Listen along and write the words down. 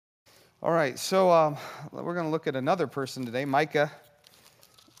All right, so we're going to look at another person today, Micah,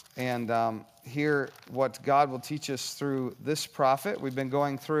 and hear what God will teach us through this prophet. We've been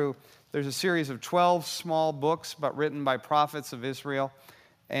going through, there's a series of 12 small books but written by prophets of Israel.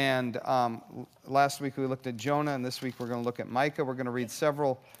 And last week we looked at Jonah, and this week we're going to look at Micah. We're going to read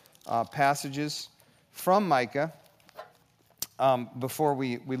several passages from Micah before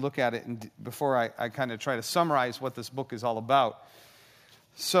we look at it, and before I kind of try to summarize what this book is all about.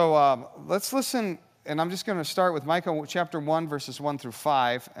 So let's listen, and I'm just going to start with Micah chapter 1, verses 1 through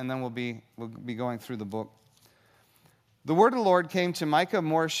 5, and then we'll be going through the book. The word of the Lord came to Micah of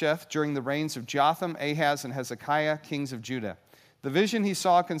Moresheth during the reigns of Jotham, Ahaz, and Hezekiah, kings of Judah. The vision he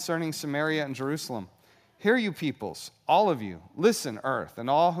saw concerning Samaria and Jerusalem. Hear, you peoples, all of you, listen, earth, and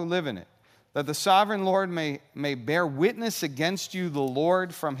all who live in it, that the sovereign Lord may bear witness against you, the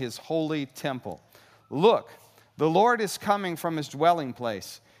Lord, from his holy temple. Look, the Lord is coming from his dwelling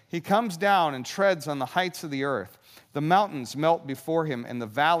place. He comes down and treads on the heights of the earth. The mountains melt before him, and the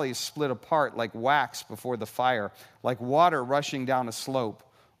valleys split apart like wax before the fire, like water rushing down a slope.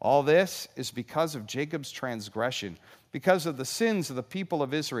 All this is because of Jacob's transgression, because of the sins of the people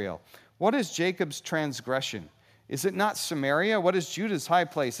of Israel. What is Jacob's transgression? Is it not Samaria? What is Judah's high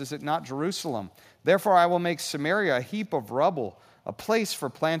place? Is it not Jerusalem? Therefore I will make Samaria a heap of rubble, a place for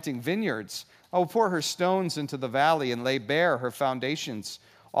planting vineyards. I will pour her stones into the valley and lay bare her foundations.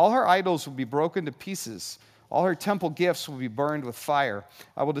 All her idols will be broken to pieces. All her temple gifts will be burned with fire.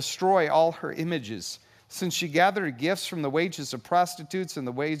 I will destroy all her images. Since she gathered gifts from the wages of prostitutes, and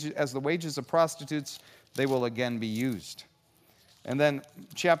as the wages of prostitutes, they will again be used. And then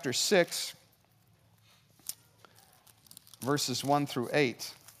chapter 6, verses 1 through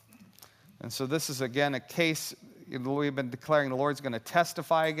 8. And so this is again a case, we've been declaring the Lord's going to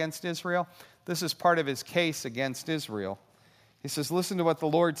testify against Israel. This is part of his case against Israel. He says, listen to what the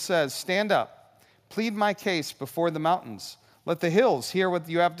Lord says. Stand up, plead my case before the mountains. Let the hills hear what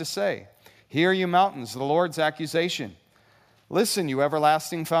you have to say. Hear, you mountains, the Lord's accusation. Listen, you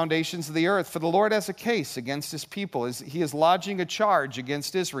everlasting foundations of the earth, for the Lord has a case against his people. He is lodging a charge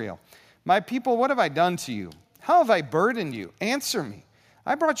against Israel. My people, what have I done to you? How have I burdened you? Answer me.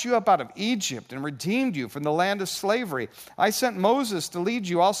 I brought you up out of Egypt and redeemed you from the land of slavery. I sent Moses to lead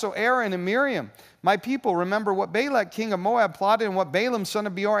you, also Aaron and Miriam. My people, remember what Balak, king of Moab, plotted and what Balaam, son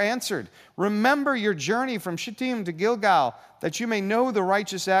of Beor, answered. Remember your journey from Shittim to Gilgal, that you may know the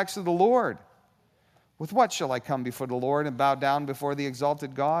righteous acts of the Lord. With what shall I come before the Lord and bow down before the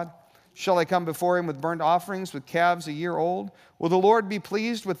exalted God? Shall I come before him with burnt offerings, with calves a year old? Will the Lord be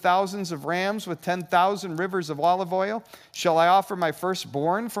pleased with thousands of rams, with 10,000 rivers of olive oil? Shall I offer my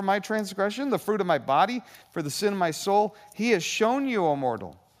firstborn for my transgression, the fruit of my body for the sin of my soul? He has shown you, O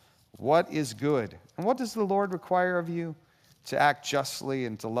mortal, what is good. And what does the Lord require of you? To act justly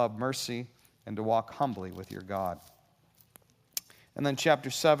and to love mercy and to walk humbly with your God. And then chapter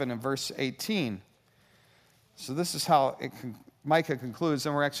 7 and verse 18. So this is how Micah concludes,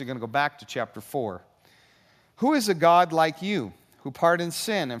 and we're actually going to go back to chapter 4. Who is a God like you, who pardons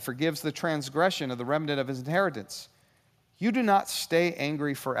sin and forgives the transgression of the remnant of his inheritance? You do not stay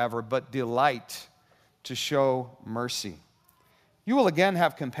angry forever, but delight to show mercy. You will again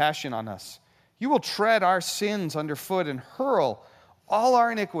have compassion on us. You will tread our sins underfoot and hurl all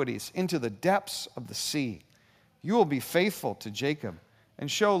our iniquities into the depths of the sea. You will be faithful to Jacob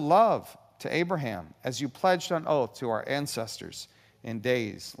and show love to Abraham, as you pledged on oath to our ancestors in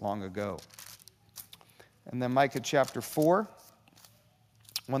days long ago. And then Micah chapter 4,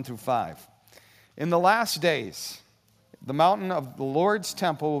 1 through 5. In the last days, the mountain of the Lord's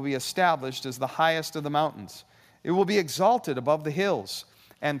temple will be established as the highest of the mountains. It will be exalted above the hills,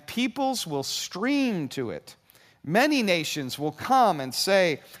 and peoples will stream to it. Many nations will come and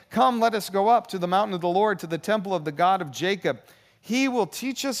say, come, let us go up to the mountain of the Lord, to the temple of the God of Jacob. He will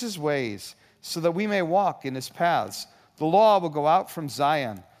teach us his ways, so that we may walk in his paths. The law will go out from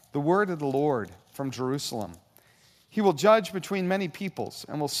Zion, the word of the Lord from Jerusalem. He will judge between many peoples,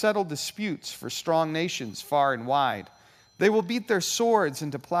 and will settle disputes for strong nations far and wide. They will beat their swords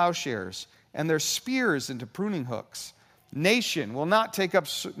into plowshares, and their spears into pruning hooks. Nation will not take up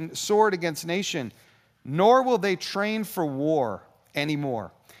sword against nation, nor will they train for war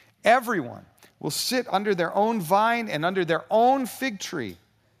anymore. Everyone will sit under their own vine and under their own fig tree,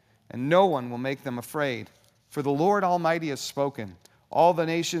 and no one will make them afraid. For the Lord Almighty has spoken. All the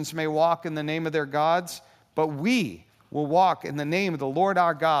nations may walk in the name of their gods, but we will walk in the name of the Lord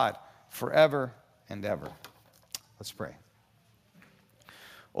our God forever and ever. Let's pray.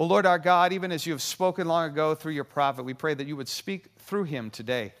 O Lord our God, even as you have spoken long ago through your prophet, we pray that you would speak through him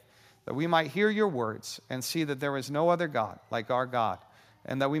today, that we might hear your words and see that there is no other God like our God,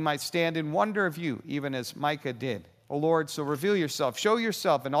 and that we might stand in wonder of you, even as Micah did. O Lord, so reveal yourself, show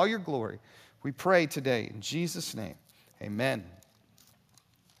yourself in all your glory. We pray today in Jesus' name. Amen.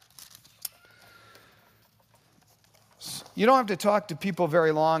 You don't have to talk to people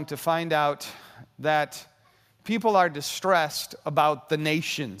very long to find out that people are distressed about the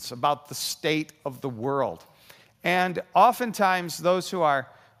nations, about the state of the world. And oftentimes those who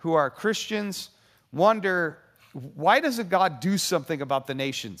are Christians wonder, why doesn't God do something about the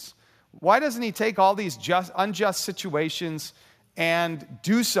nations? Why doesn't he take all these unjust situations and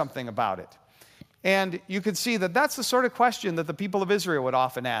do something about it? And you can see that that's the sort of question that the people of Israel would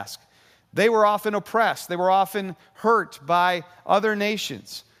often ask. They were often oppressed. They were often hurt by other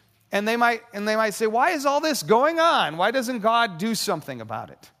nations. And they might say, why is all this going on? Why doesn't God do something about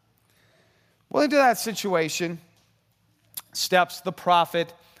it? Well, into that situation steps the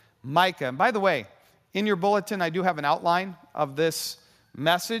prophet Micah. And by the way, in your bulletin, I do have an outline of this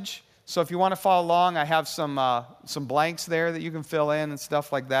message. So if you want to follow along, I have some blanks there that you can fill in and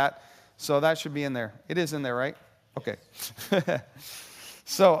stuff like that. So that should be in there. It is in there, right? Okay.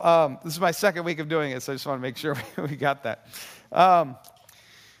 So this is my second week of doing it, so I just want to make sure we got that.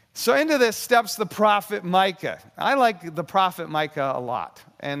 So into this steps the prophet Micah. I like the prophet Micah a lot.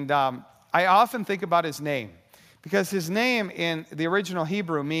 And I often think about his name, because his name in the original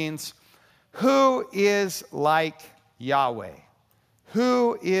Hebrew means, who is like Yahweh?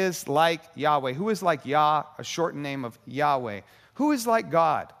 Who is like Yahweh? Who is like Yah, a shortened name of Yahweh? Who is like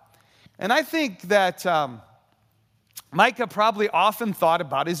God? And I think that Micah probably often thought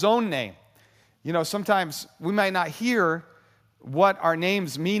about his own name. You know, sometimes we might not hear what our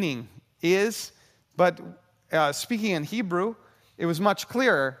name's meaning is, but speaking in Hebrew, it was much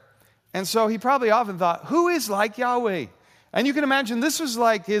clearer. And so he probably often thought, who is like Yahweh? And you can imagine this was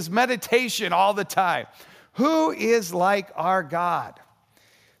like his meditation all the time. Who is like our God?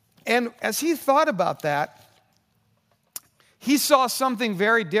 And as he thought about that, he saw something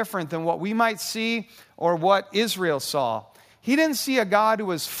very different than what we might see or what Israel saw. He didn't see a God who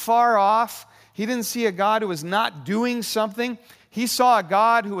was far off. He didn't see a God who was not doing something. He saw a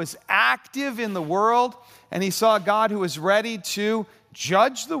God who was active in the world, and he saw a God who was ready to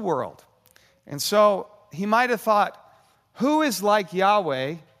judge the world. And so he might have thought, who is like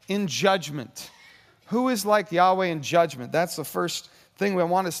Yahweh in judgment? Who is like Yahweh in judgment? That's the first thing we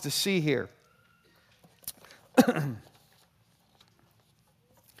want us to see here.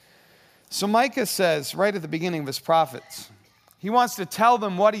 So Micah says, right at the beginning of his prophets, he wants to tell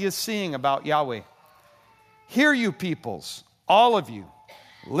them what he is seeing about Yahweh. Hear you peoples, all of you,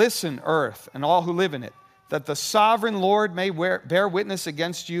 listen earth and all who live in it, that the sovereign Lord may bear witness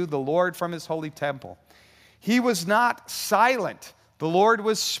against you, the Lord from his holy temple. He was not silent. The Lord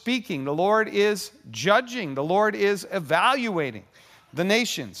was speaking. The Lord is judging. The Lord is evaluating the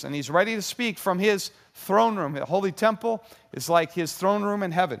nations. And he's ready to speak from his throne room. The holy temple is like his throne room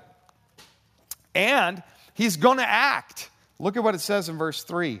in heaven. And he's going to act. Look at what it says in verse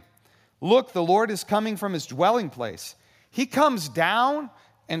 3. Look, the Lord is coming from his dwelling place. He comes down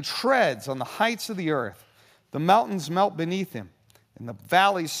and treads on the heights of the earth. The mountains melt beneath him, and the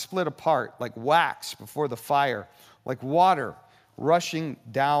valleys split apart like wax before the fire, like water rushing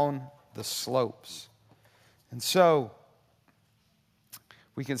down the slopes. And so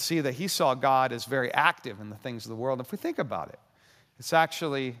we can see that he saw God as very active in the things of the world. If we think about it, it's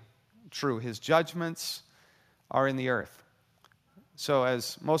actually true. His judgments are in the earth. So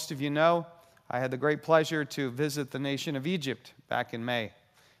as most of you know, I had the great pleasure to visit the nation of Egypt back in May.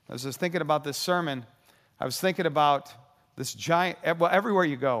 As I was thinking about this sermon, I was thinking about this giant, well, everywhere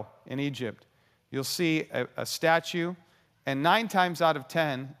you go in Egypt, you'll see a statue, and 9 times out of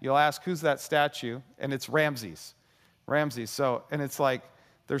 10, you'll ask, who's that statue? And it's Ramses. So, and it's like,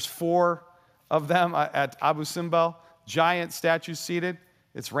 there's 4 of them at Abu Simbel, giant statues seated.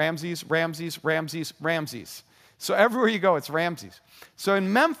 It's Ramses. So everywhere you go, it's Ramses. So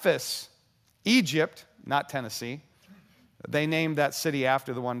in Memphis, Egypt, not Tennessee, they named that city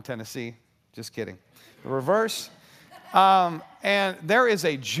after the one in Tennessee. Just kidding. The reverse. And there is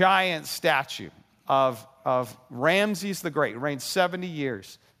a giant statue of Ramses the Great. Reigned 70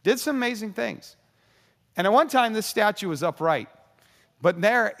 years. Did some amazing things. And at one time, this statue was upright. But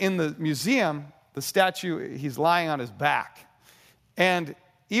there in the museum, the statue, he's lying on his back. And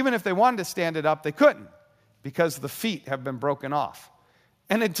even if they wanted to stand it up, they couldn't, because the feet have been broken off.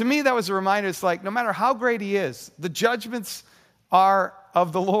 And to me, that was a reminder. It's like, no matter how great he is, the judgments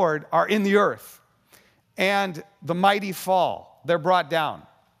of the Lord are in the earth. And the mighty fall. They're brought down.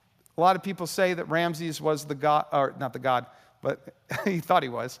 A lot of people say that Ramses was the god, or not the god, but he thought he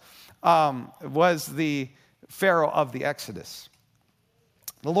was the Pharaoh of the Exodus.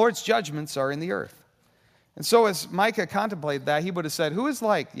 The Lord's judgments are in the earth. And so as Micah contemplated that, he would have said, who is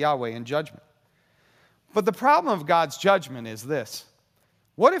like Yahweh in judgment? But the problem of God's judgment is this.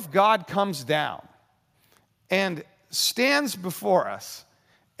 What if God comes down and stands before us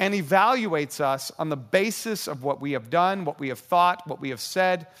and evaluates us on the basis of what we have done, what we have thought, what we have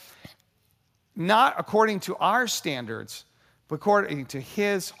said, not according to our standards, but according to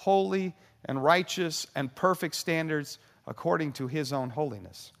his holy and righteous and perfect standards, according to his own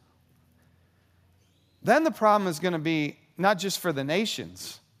holiness? Then the problem is going to be not just for the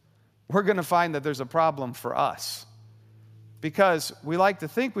nations. We're going to find that there's a problem for us. Because we like to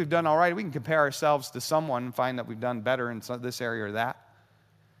think we've done all right. We can compare ourselves to someone and find that we've done better in this area or that.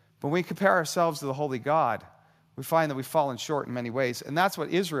 But when we compare ourselves to the holy God, we find that we've fallen short in many ways. And that's what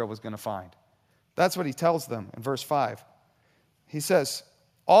Israel was going to find. That's what he tells them in verse 5. He says,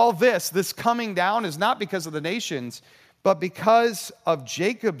 all this coming down is not because of the nations, but because of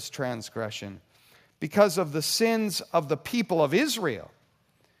Jacob's transgression, because of the sins of the people of Israel.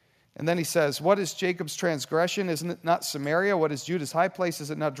 And then he says, what is Jacob's transgression? Isn't it not Samaria? What is Judah's high place?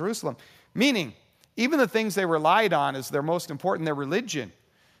 Is it not Jerusalem? Meaning, even the things they relied on as their most important, their religion,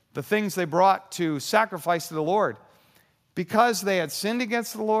 the things they brought to sacrifice to the Lord, because they had sinned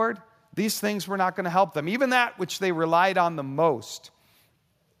against the Lord, these things were not going to help them. Even that which they relied on the most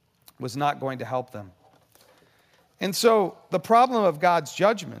was not going to help them. And so the problem of God's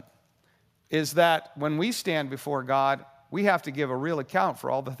judgment is that when we stand before God, we have to give a real account for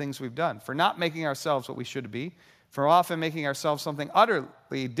all the things we've done, for not making ourselves what we should be, for often making ourselves something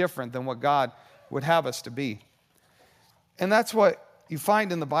utterly different than what God would have us to be. And that's what you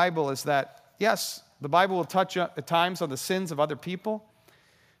find in the Bible is that, yes, the Bible will touch at times on the sins of other people,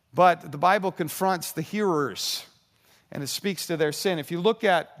 but the Bible confronts the hearers and it speaks to their sin. If you look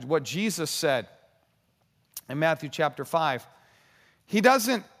at what Jesus said in Matthew chapter 5, he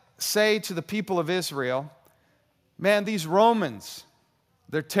doesn't say to the people of Israel, man, these Romans,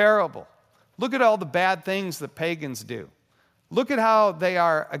 they're terrible. Look at all the bad things that pagans do. Look at how they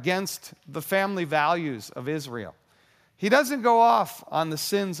are against the family values of Israel. He doesn't go off on the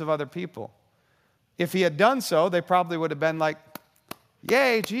sins of other people. If he had done so, they probably would have been like,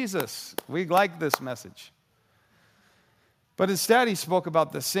 yay, Jesus, we like this message. But instead, he spoke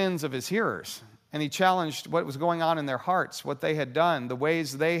about the sins of his hearers, and he challenged what was going on in their hearts, what they had done, the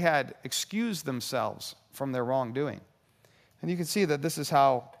ways they had excused themselves from their wrongdoing. And you can see that this is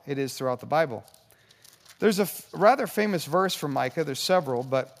how it is throughout the Bible. There's a rather famous verse from Micah. There's several,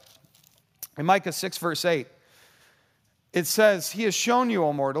 but in Micah 6, verse 8, it says, he has shown you,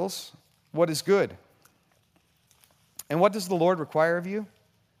 O mortals, what is good. And what does the Lord require of you?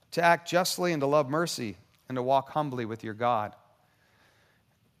 To act justly and to love mercy and to walk humbly with your God.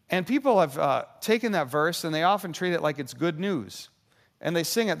 And people have taken that verse and they often treat it like it's good news. And they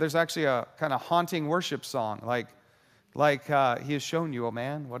sing it. There's actually a kind of haunting worship song, like he has shown you, oh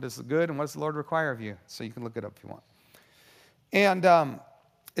man, what is the good and what does the Lord require of you? So you can look it up if you want. And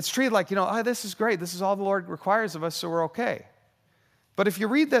it's treated like, this is great. This is all the Lord requires of us, so we're okay. But if you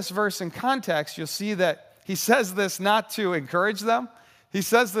read this verse in context, you'll see that he says this not to encourage them. He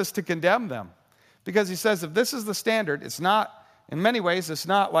says this to condemn them. Because he says if this is the standard, it's not, in many ways, it's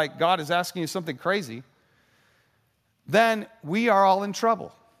not like God is asking you something crazy, then we are all in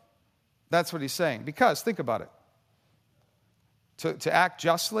trouble. That's what he's saying. Because, think about it. To act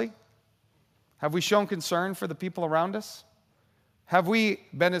justly, have we shown concern for the people around us? Have we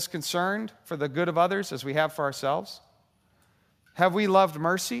been as concerned for the good of others as we have for ourselves? Have we loved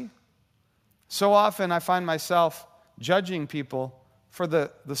mercy? So often I find myself judging people for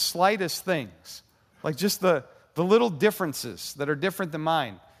the slightest things, like just the little differences that are different than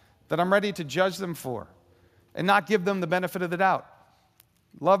mine, that I'm ready to judge them for and not give them the benefit of the doubt.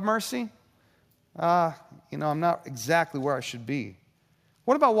 Love mercy? I'm not exactly where I should be.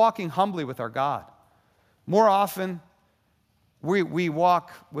 What about walking humbly with our God? More often, we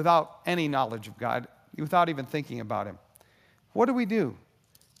walk without any knowledge of God, without even thinking about him. What do?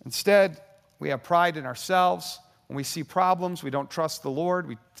 Instead, we have pride in ourselves. When we see problems, we don't trust the Lord.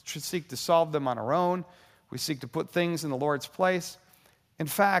 We seek to solve them on our own. We seek to put things in the Lord's place. In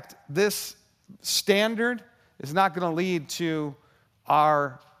fact, this standard is not going to lead to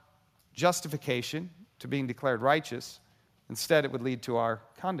our justification, to being declared righteous. Instead, it would lead to our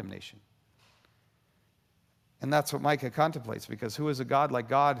condemnation. And that's what Micah contemplates, because who is a God like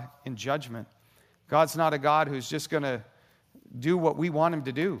God in judgment? God's not a God who's just going to do what we want him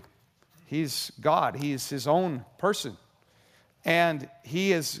to do. He's God. He's his own person. And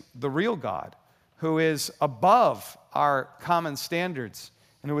he is the real God who is above our common standards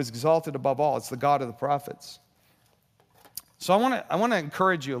and who is exalted above all. It's the God of the prophets. So I want to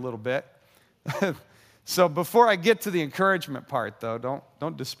encourage you a little bit. So before I get to the encouragement part, though,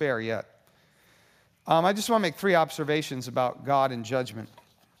 don't despair yet. I just want to make 3 observations about God and judgment.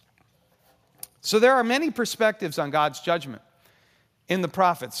 So there are many perspectives on God's judgment in the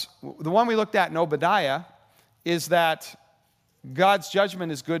prophets. The one we looked at in Obadiah is that God's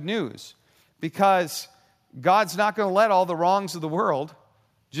judgment is good news because God's not going to let all the wrongs of the world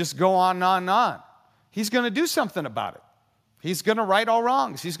just go on and on and on. He's going to do something about it. He's going to right all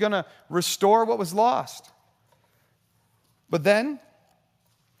wrongs. He's going to restore what was lost. But then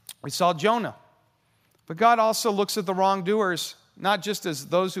we saw Jonah. But God also looks at the wrongdoers not just as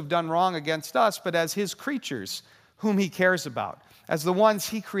those who've done wrong against us, but as his creatures whom he cares about, as the ones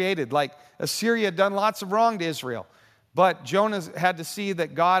he created. Like Assyria had done lots of wrong to Israel. But Jonah had to see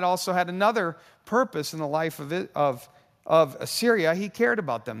that God also had another purpose in the life of Assyria. He cared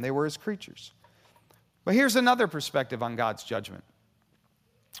about them. They were his creatures. But here's another perspective on God's judgment.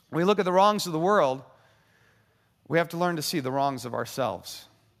 When we look at the wrongs of the world, we have to learn to see the wrongs of ourselves.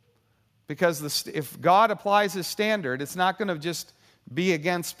 Because if God applies his standard, it's not going to just be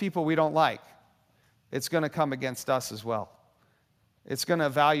against people we don't like. It's going to come against us as well. It's going to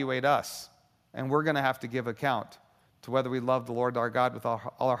evaluate us. And we're going to have to give account to whether we love the Lord our God with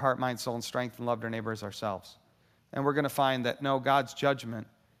all our heart, mind, soul, and strength, and loved our neighbor as ourselves. And we're going to find that, no, God's judgment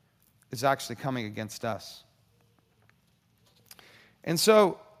is actually coming against us. And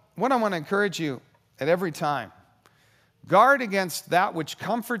so, what I want to encourage you at every time, guard against that which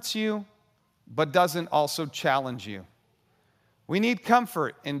comforts you, but doesn't also challenge you. We need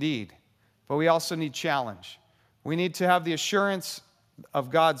comfort, indeed, but we also need challenge. We need to have the assurance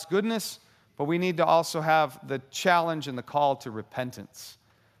of God's goodness, but we need to also have the challenge and the call to repentance.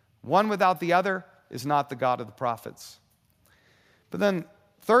 One without the other is not the God of the prophets. But then,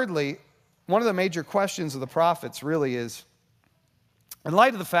 thirdly, one of the major questions of the prophets really is, in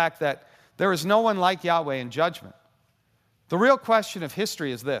light of the fact that there is no one like Yahweh in judgment, the real question of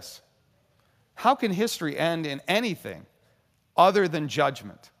history is this: how can history end in anything other than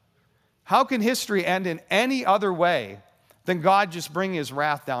judgment? How can history end in any other way than God just bringing his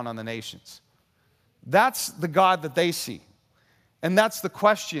wrath down on the nations? That's the God that they see. And that's the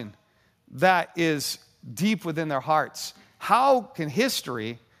question that is deep within their hearts. How can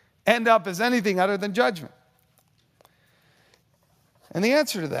history end up as anything other than judgment? And the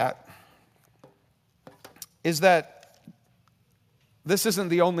answer to that is that this isn't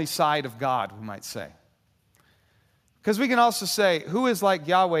the only side of God, we might say. Because we can also say, who is like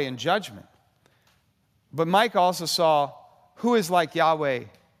Yahweh in judgment? But Micah also saw, who is like Yahweh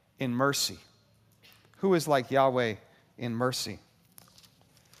in mercy? Who is like Yahweh in mercy?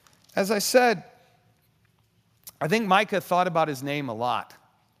 As I said, I think Micah thought about his name a lot.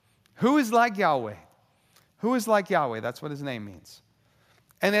 Who is like Yahweh? Who is like Yahweh? That's what his name means.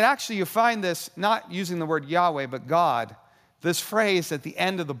 And actually, you find this, not using the word Yahweh, but God, this phrase at the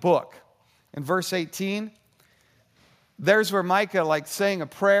end of the book. In verse 18, there's where Micah, like saying a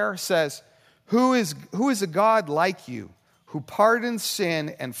prayer, says, Who is a God like you, who pardons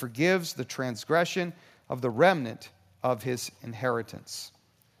sin and forgives the transgression of the remnant of his inheritance?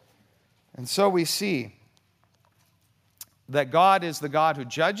 And so we see that God is the God who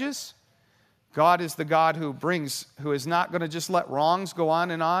judges. God is the God who is not going to just let wrongs go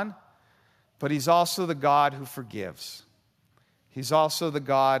on and on, but he's also the God who forgives. He's also the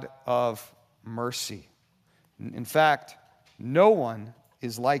God of mercy. In fact, no one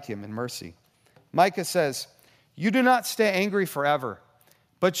is like him in mercy. Micah says, you do not stay angry forever,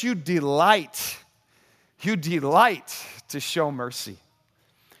 but you delight to show mercy.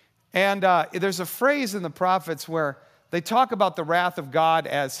 And there's a phrase in the prophets where they talk about the wrath of God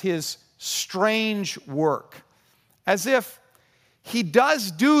as his strange work, as if he does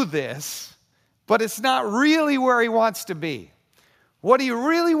do this, but it's not really where he wants to be. Where he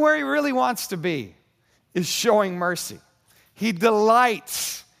really wants to be is showing mercy. He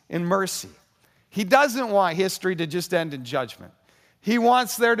delights in mercy. He doesn't want history to just end in judgment. He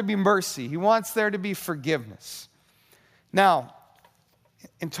wants there to be mercy. He wants there to be forgiveness. Now,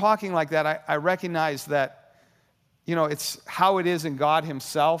 in talking like that, I recognize that, it's how it is in God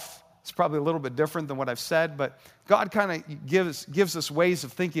himself. It's probably a little bit different than what I've said, but God kind of gives us ways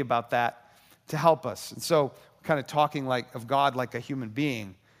of thinking about that to help us. And so, kind of talking of God like a human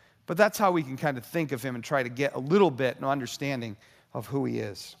being. But that's how we can kind of think of him and try to get a little bit of understanding of who he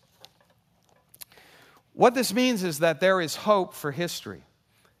is. What this means is that there is hope for history,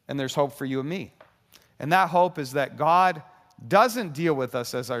 and there's hope for you and me. And that hope is that God doesn't deal with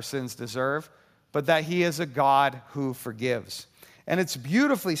us as our sins deserve, but that he is a God who forgives. And it's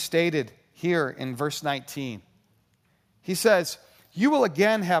beautifully stated here in verse 19. He says, you will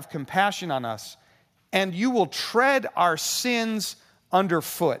again have compassion on us, and you will tread our sins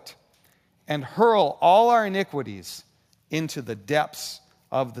underfoot and hurl all our iniquities into the depths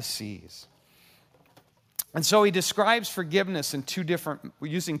of the seas. And so he describes forgiveness in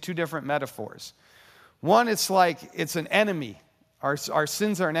using two different metaphors. One, it's like it's an enemy. Our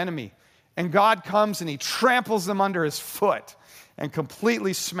sins are an enemy. And God comes and he tramples them under his foot and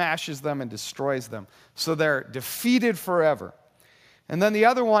completely smashes them and destroys them. So they're defeated forever. And then the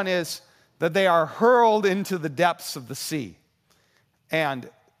other one is that they are hurled into the depths of the sea. And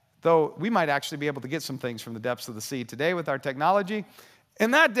though we might actually be able to get some things from the depths of the sea today with our technology,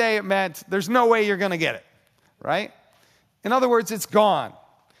 in that day it meant there's no way you're going to get it, right? In other words, it's gone.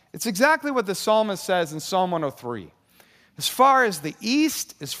 It's exactly what the psalmist says in Psalm 103. As far as the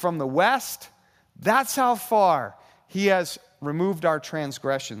east is from the west, that's how far he has removed our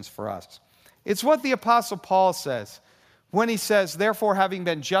transgressions for us. It's what the Apostle Paul says when he says, therefore, having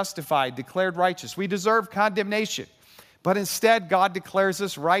been justified, declared righteous, we deserve condemnation. But instead, God declares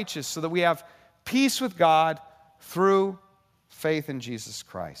us righteous so that we have peace with God through faith in Jesus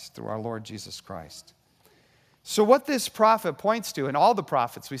Christ, through our Lord Jesus Christ. So what this prophet points to, and all the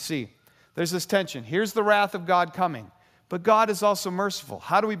prophets we see, there's this tension. Here's the wrath of God coming, but God is also merciful.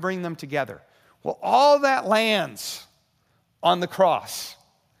 How do we bring them together? Well, all that lands on the cross,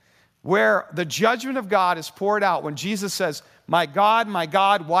 where the judgment of God is poured out when Jesus says, my God,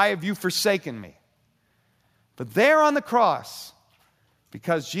 why have you forsaken me? But there on the cross,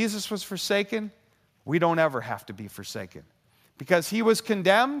 because Jesus was forsaken, we don't ever have to be forsaken. Because he was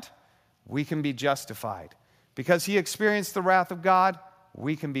condemned, we can be justified. Because he experienced the wrath of God,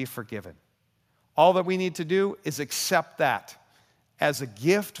 we can be forgiven. All that we need to do is accept that as a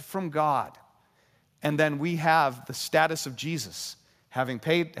gift from God. And then we have the status of Jesus, having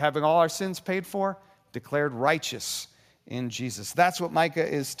all our sins paid for, declared righteous in Jesus. That's what Micah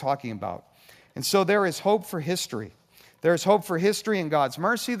is talking about. And so there is hope for history. There's hope for history in God's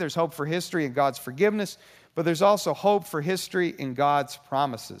mercy. There's hope for history in God's forgiveness. But there's also hope for history in God's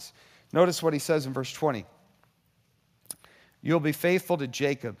promises. Notice what he says in verse 20. You'll be faithful to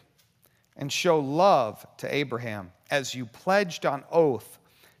Jacob and show love to Abraham as you pledged on oath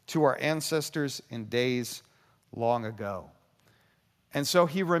to our ancestors in days long ago. And so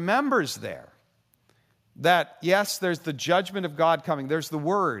he remembers there that, yes, there's the judgment of God coming. There's the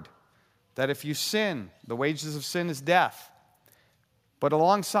word that if you sin, the wages of sin is death. But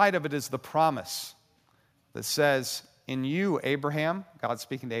alongside of it is the promise that says, in you, Abraham, God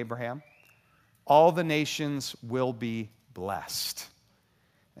speaking to Abraham, all the nations will be blessed.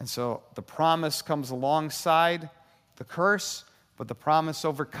 And so the promise comes alongside the curse, but the promise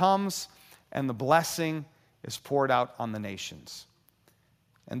overcomes, and the blessing is poured out on the nations.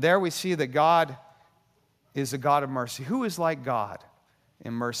 And there we see that God is a God of mercy. Who is like God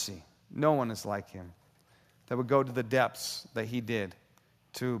in mercy? No one is like him that would go to the depths that he did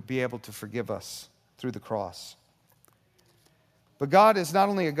to be able to forgive us through the cross. But God is not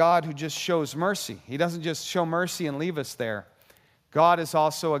only a God who just shows mercy. He doesn't just show mercy and leave us there. God is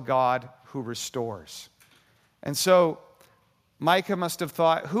also a God who restores. And so Micah must have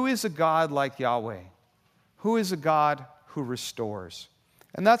thought, who is a God like Yahweh? Who is a God who restores?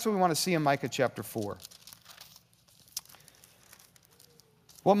 And that's what we want to see in Micah chapter 4.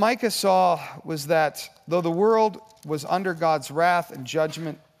 What Micah saw was that though the world was under God's wrath and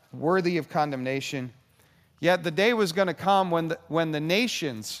judgment, worthy of condemnation, yet the day was going to come when the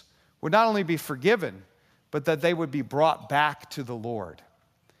nations would not only be forgiven, but that they would be brought back to the Lord.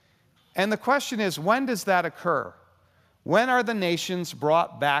 And the question is, when does that occur? When are the nations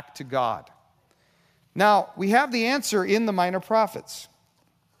brought back to God? Now, we have the answer in the minor prophets.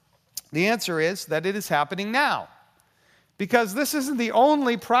 The answer is that it is happening now. Because this isn't the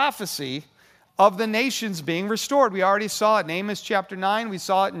only prophecy of the nations being restored. We already saw it in Amos chapter 9. We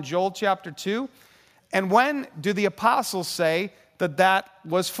saw it in Joel chapter 2. And when do the apostles say that that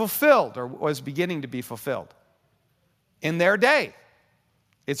was fulfilled or was beginning to be fulfilled? In their day.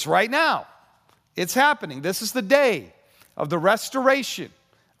 It's right now. It's happening. This is the day of the restoration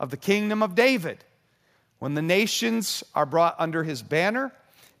of the kingdom of David, when the nations are brought under his banner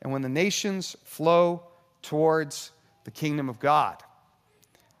and when the nations flow towards the kingdom of God.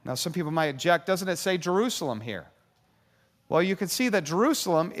 Now, some people might object, doesn't it say Jerusalem here? Well, you can see that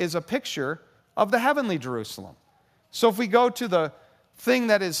Jerusalem is a picture of the heavenly Jerusalem. So if we go to the thing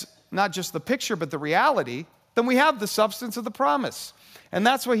that is not just the picture, but the reality, then we have the substance of the promise. And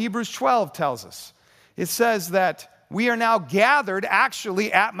that's what Hebrews 12 tells us. It says that we are now gathered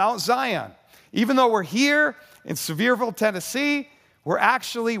actually at Mount Zion. Even though we're here in Sevierville, Tennessee, we're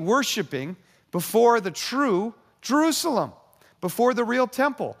actually worshiping before the true Jerusalem, before the real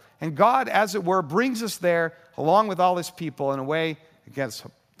temple. And God, as it were, brings us there along with all his people in a way, again, it's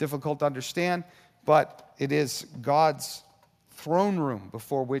difficult to understand, but it is God's throne room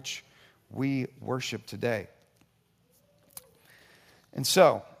before which we worship today. And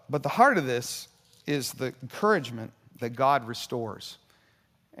so, but the heart of this is the encouragement that God restores.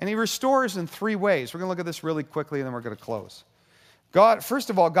 And he restores in three ways. We're going to look at this really quickly and then we're going to close. First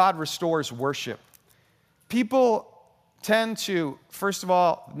of all, God restores worship. People tend to, first of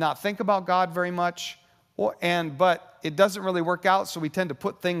all, not think about God very much, but it doesn't really work out, so we tend to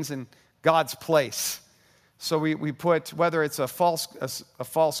put things in God's place. So we put, whether it's a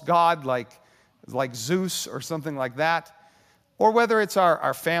false god like Zeus or something like that, or whether it's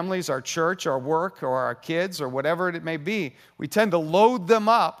our families, our church, our work, or our kids, or whatever it may be, we tend to load them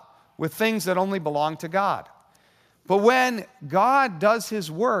up with things that only belong to God. But when God does his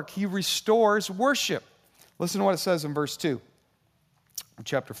work, he restores worship. Listen to what it says in verse 2 of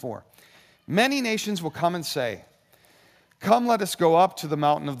chapter 4. Many nations will come and say, "Come, let us go up to the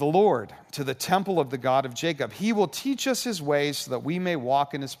mountain of the Lord, to the temple of the God of Jacob. He will teach us his ways so that we may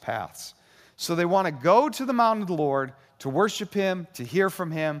walk in his paths." So they want to go to the mountain of the Lord to worship him, to hear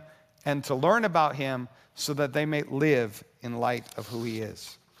from him, and to learn about him so that they may live in light of who he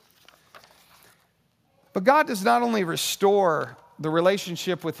is. But God does not only restore the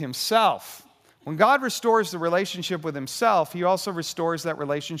relationship with himself. When God restores the relationship with himself, he also restores that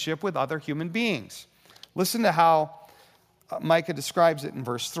relationship with other human beings. Listen to how Micah describes it in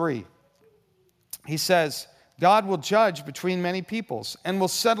verse 3. He says, God will judge between many peoples and will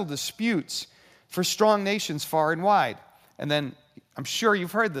settle disputes for strong nations far and wide. And then, I'm sure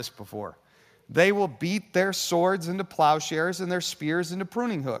you've heard this before. They will beat their swords into plowshares and their spears into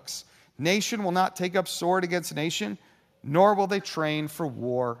pruning hooks. Nation will not take up sword against nation, nor will they train for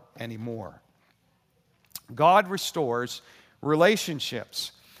war anymore. God restores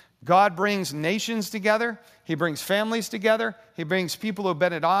relationships. God brings nations together. He brings families together. He brings people who have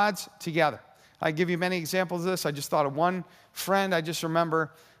been at odds together. I give you many examples of this. I just thought of one friend. I just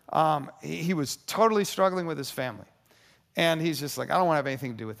remember he was totally struggling with his family. And he's just like, I don't want to have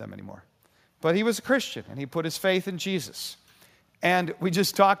anything to do with them anymore. But he was a Christian, and he put his faith in Jesus. And we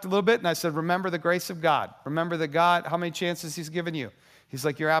just talked a little bit, and I said, remember the grace of God. Remember that God, how many chances he's given you? He's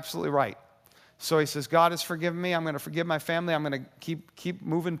like, you're absolutely right. So he says, God has forgiven me. I'm going to forgive my family. I'm going to keep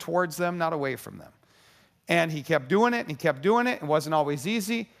moving towards them, not away from them. And he kept doing it, and he kept doing it. It wasn't always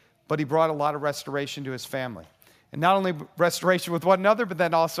easy, but he brought a lot of restoration to his family. And not only restoration with one another, but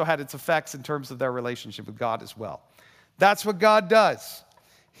then also had its effects in terms of their relationship with God as well. That's what God does.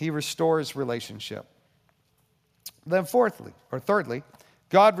 He restores relationship. Then thirdly,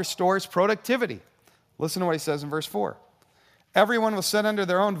 God restores productivity. Listen to what he says in verse 4. Everyone will sit under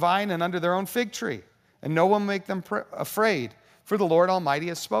their own vine and under their own fig tree, and no one will make them afraid, for the Lord Almighty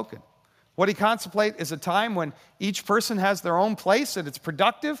has spoken. What he contemplates is a time when each person has their own place, and it's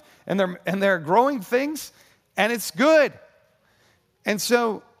productive, and they're growing things, and it's good. And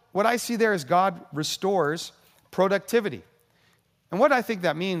so what I see there is God restores productivity. And what I think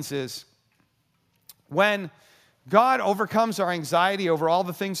that means is when God overcomes our anxiety over all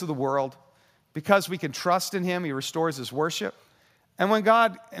the things of the world, because we can trust in him, he restores his worship. And when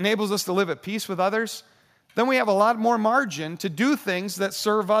God enables us to live at peace with others, then we have a lot more margin to do things that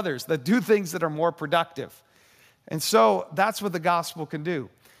serve others, that do things that are more productive. And so that's what the gospel can do.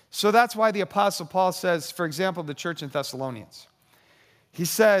 So that's why the Apostle Paul says, for example, the church in Thessalonians, he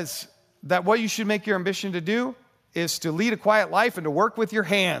says that what you should make your ambition to do is to lead a quiet life and to work with your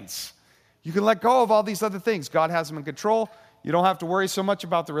hands. You can let go of all these other things. God has them in control. You don't have to worry so much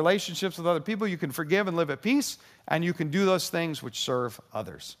about the relationships with other people. You can forgive and live at peace, and you can do those things which serve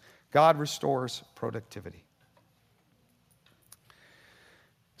others. God restores productivity.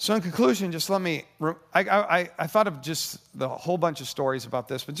 So in conclusion, just let me, I thought of just the whole bunch of stories about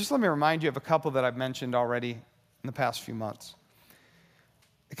this, but just let me remind you of a couple that I've mentioned already in the past few months.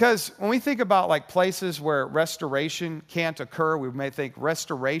 Because when we think about like places where restoration can't occur, we may think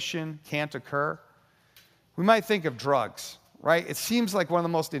restoration can't occur. We might think of drugs, right? It seems like one of the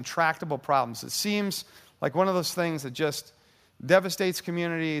most intractable problems. It seems like one of those things that just devastates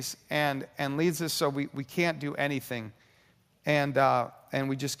communities and leads us so we can't do anything, and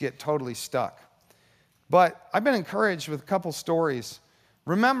we just get totally stuck. But I've been encouraged with a couple stories.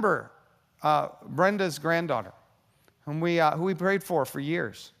 Remember Brenda's granddaughter, who we prayed for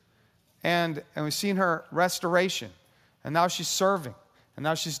years. And we've seen her restoration. And now she's serving. And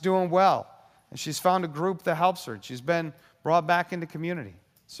now she's doing well. And she's found a group that helps her. She's been brought back into community.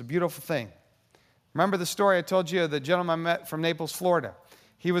 It's a beautiful thing. Remember the story I told you of the gentleman I met from Naples, Florida.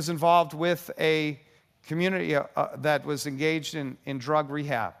 He was involved with a community that was engaged in drug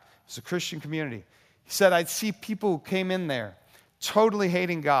rehab. It was a Christian community. He said, I'd see people who came in there totally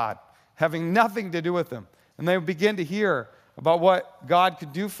hating God, having nothing to do with Him. And they would begin to hear about what God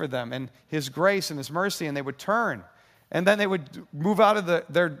could do for them and His grace and His mercy, and they would turn. And then they would move out of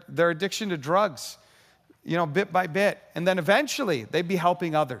their addiction to drugs, bit by bit. And then eventually they'd be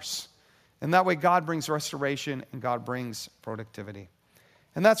helping others. And that way God brings restoration and God brings productivity.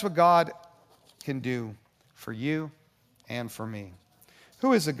 And that's what God can do for you and for me.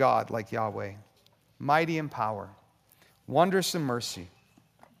 Who is a God like Yahweh? Mighty in power, wondrous in mercy,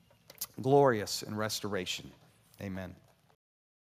 glorious in restoration. Amen.